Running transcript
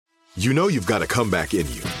You know you've got a comeback in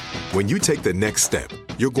you. When you take the next step,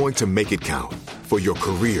 you're going to make it count for your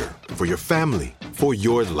career, for your family, for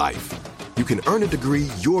your life. You can earn a degree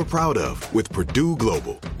you're proud of with Purdue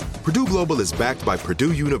Global. Purdue Global is backed by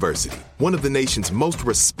Purdue University, one of the nation's most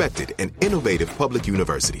respected and innovative public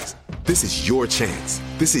universities. This is your chance.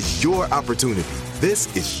 This is your opportunity.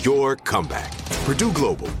 This is your comeback. Purdue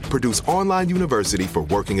Global, Purdue's online university for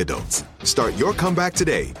working adults. Start your comeback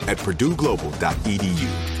today at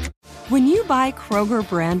purdueglobal.edu. When you buy Kroger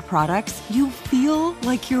brand products, you feel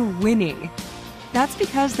like you're winning. That's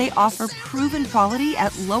because they offer proven quality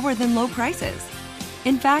at lower than low prices.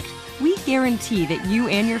 In fact, we guarantee that you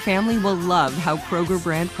and your family will love how Kroger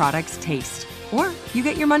brand products taste, or you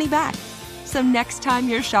get your money back. So next time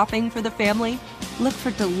you're shopping for the family, look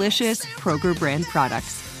for delicious Kroger brand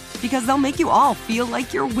products, because they'll make you all feel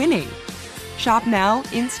like you're winning. Shop now,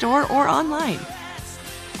 in-store, or online.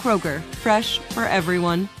 Kroger, fresh for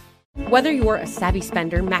everyone. Whether you're a savvy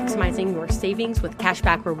spender maximizing your savings with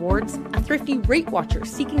cashback rewards, a thrifty rate watcher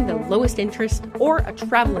seeking the lowest interest, or a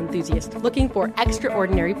travel enthusiast looking for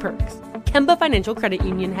extraordinary perks, Kemba Financial Credit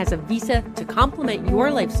Union has a visa to complement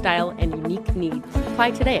your lifestyle and unique needs.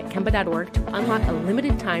 Apply today at Kemba.org to unlock a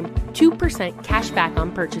limited time 2% cash back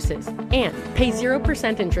on purchases and pay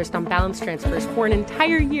 0% interest on balance transfers for an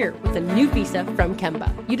entire year with a new visa from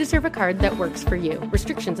Kemba. You deserve a card that works for you.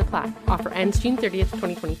 Restrictions apply. Offer ends June 30th,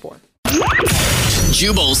 2024.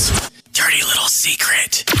 Jubal's dirty little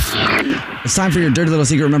secret. It's time for your dirty little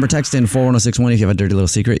secret. Remember, text in 41061 if you have a dirty little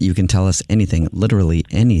secret. You can tell us anything, literally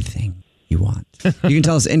anything you want. You can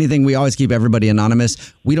tell us anything. We always keep everybody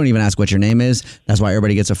anonymous. We don't even ask what your name is. That's why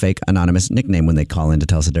everybody gets a fake anonymous nickname when they call in to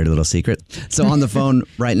tell us a dirty little secret. So on the phone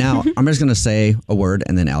right now, I'm just going to say a word,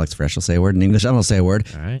 and then Alex Fresh will say a word. In English, I'm going to say a word,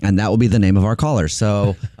 and that will be the name of our caller.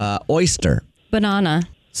 So oyster. Banana.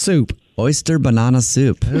 Soup. Oyster banana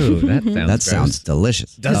soup. Ooh, that sounds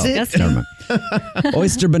delicious. Does it? Never mind.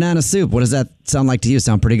 Oyster banana soup. What does that sound like to you?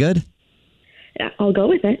 Sound pretty good? I'll go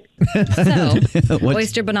with it. So,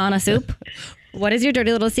 oyster banana soup. What is your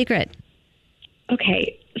dirty little secret?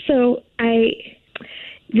 Okay, so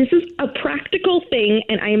this is a practical thing,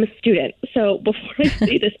 and I am a student. So before I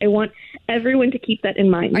say this, I want everyone to keep that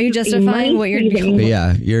in mind. Are you justifying what you're doing?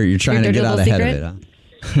 Yeah, you're trying to get out ahead of it. Huh?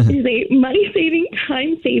 It is a money-saving,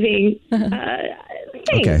 time-saving thing,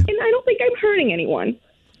 Okay. and I don't think I'm hurting anyone.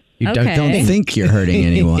 You don't think you're hurting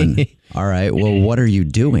anyone. All right, well, what are you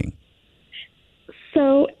doing?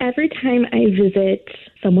 So every time I visit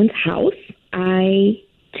someone's house, I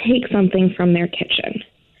take something from their kitchen.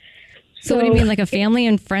 So what do you mean, like a family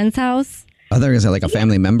and friend's house? I thought you were going to say like a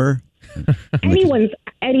family member. Anyone's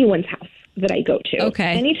house that I go to.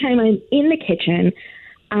 Okay. Anytime I'm in the kitchen,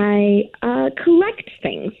 I collect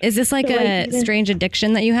things. Is this like a strange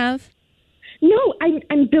addiction that you have? No,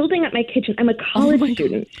 I'm building up my kitchen. I'm a college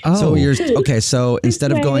student. Oh, so so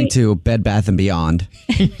instead of going to Bed Bath and Beyond,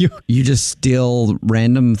 you just steal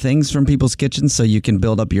random things from people's kitchens so you can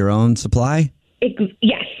build up your own supply?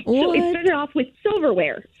 Yes. So it started off with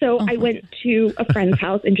silverware. So I went to a friend's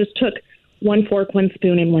house and just took 1 fork, 1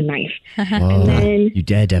 spoon, and 1 knife. And then you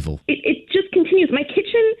daredevil. It just continues. My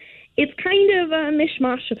kitchen, it's kind of a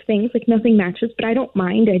mishmash of things, like nothing matches, but I don't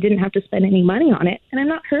mind. I didn't have to spend any money on it, and I'm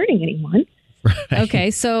not hurting anyone. Right.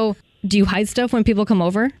 Okay, so do you hide stuff when people come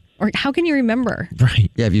over? Or how can you remember?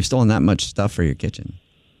 Right. Yeah, if you've stolen that much stuff for your kitchen.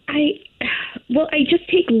 I just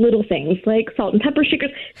take little things like salt and pepper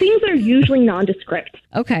shakers, things that are usually nondescript.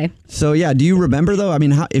 Okay. So, yeah, do you remember, though? I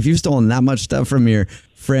mean, if you've stolen that much stuff from your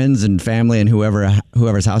friends and family and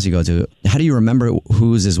whoever's house you go to, how do you remember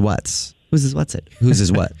whose is what's? Whose is what's it? Whose is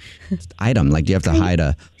what? Item. Like, do you have to hide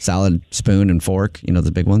a salad spoon and fork? You know,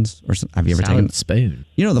 the big ones? Or have you ever taken salad spoon?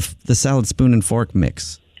 You know, the salad spoon and fork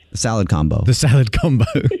mix. The salad combo. The salad combo.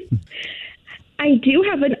 I do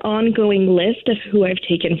have an ongoing list of who I've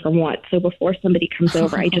taken from what. So before somebody comes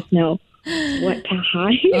over, I just know what to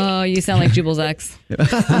hide. Oh, you sound like Jubal's ex.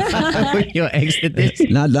 Your ex did this?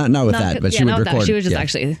 Not with that, but she would record. She was just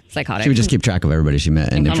actually psychotic. She would just keep track of everybody she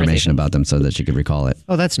met and information about them so that she could recall it.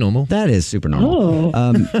 Oh, that's normal. That is super normal.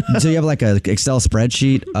 So you have like an Excel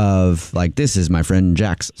spreadsheet of like, this is my friend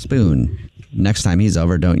Jack's spoon. Next time he's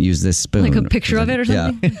over, don't use this spoon. Like a picture of it or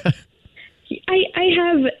something? Yeah.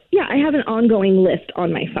 I have an ongoing list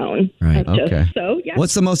on my phone. Right. Okay. Yeah.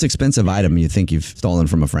 What's the most expensive item you think you've stolen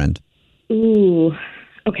from a friend? Ooh.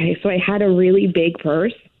 Okay, so I had a really big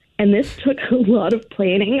purse, and this took a lot of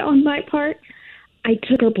planning on my part. I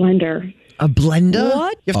took a blender. A blender?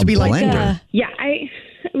 What? You have to be like blender? Yeah, I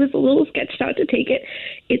was a little sketched out to take it.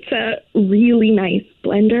 It's a really nice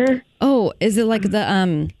blender. Oh, is it like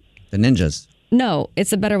the ninjas? No,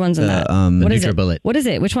 it's the better ones than that. The is it? NutriBullet. What is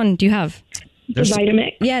it? Which one do you have? The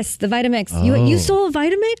Vitamix. Yes, the Vitamix. You stole a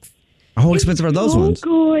Vitamix? How expensive are those ones?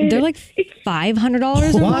 Good. They're like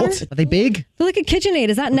 $500 or more. What? Are they big? They're like a KitchenAid.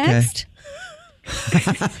 Is that next?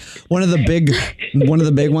 One of the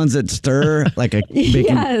big ones that stir like a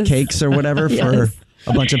baking cakes or whatever for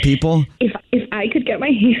a bunch of people. If I could get my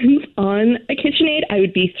hands on a KitchenAid, I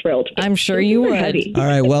would be thrilled. I'm sure you would. Heavy. All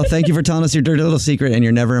right. Well, thank you for telling us your dirty little secret, and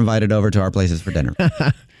you're never invited over to our places for dinner.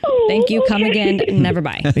 Thank you. Come again. Never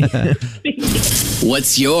buy.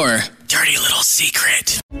 What's your dirty little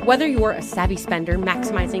secret? Whether you're a savvy spender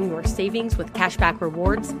maximizing your savings with cashback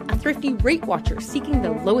rewards, a thrifty rate watcher seeking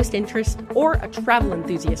the lowest interest, or a travel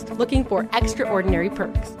enthusiast looking for extraordinary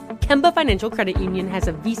perks, Kemba Financial Credit Union has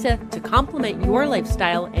a visa to complement your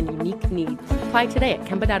lifestyle and unique needs. Apply today at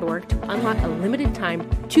Kemba.org to unlock a limited time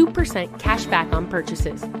 2% cash back on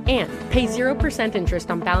purchases and pay 0% interest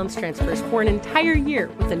on balance transfers for an entire year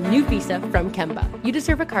with a new visa from Kemba. You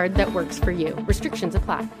deserve a card that works for you. Restrictions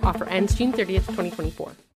apply. Offer ends June 30th,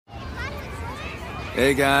 2024.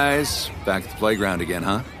 Hey guys, back at the playground again,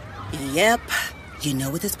 huh? Yep. You know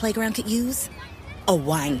what this playground could use? A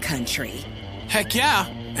wine country. Heck yeah,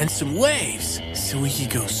 and some waves so we could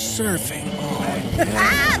go surfing. Oh,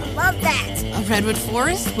 yeah. Love that. A redwood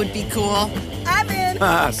forest would be cool. I'm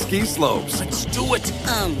in. Ski slopes. Let's do it.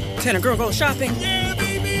 Can a girl go shopping? Yeah,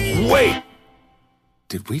 baby. Wait.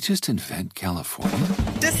 Did we just invent California?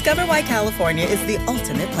 Discover why California is the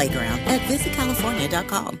ultimate playground at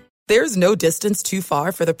visitcalifornia.com. There's no distance too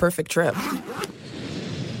far for the perfect trip.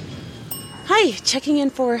 Hi, checking in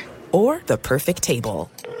for... Or the perfect table.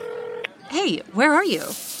 Hey, where are you?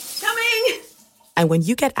 Coming! And when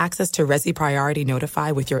you get access to Resi Priority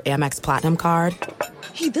Notify with your Amex Platinum card...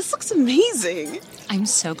 Hey, this looks amazing. I'm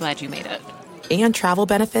so glad you made it. And travel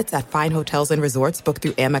benefits at fine hotels and resorts booked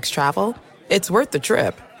through Amex Travel... It's worth the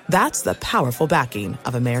trip. That's the powerful backing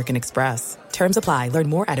of American Express. Terms apply. Learn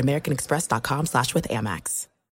more at americanexpress.com/withAmex.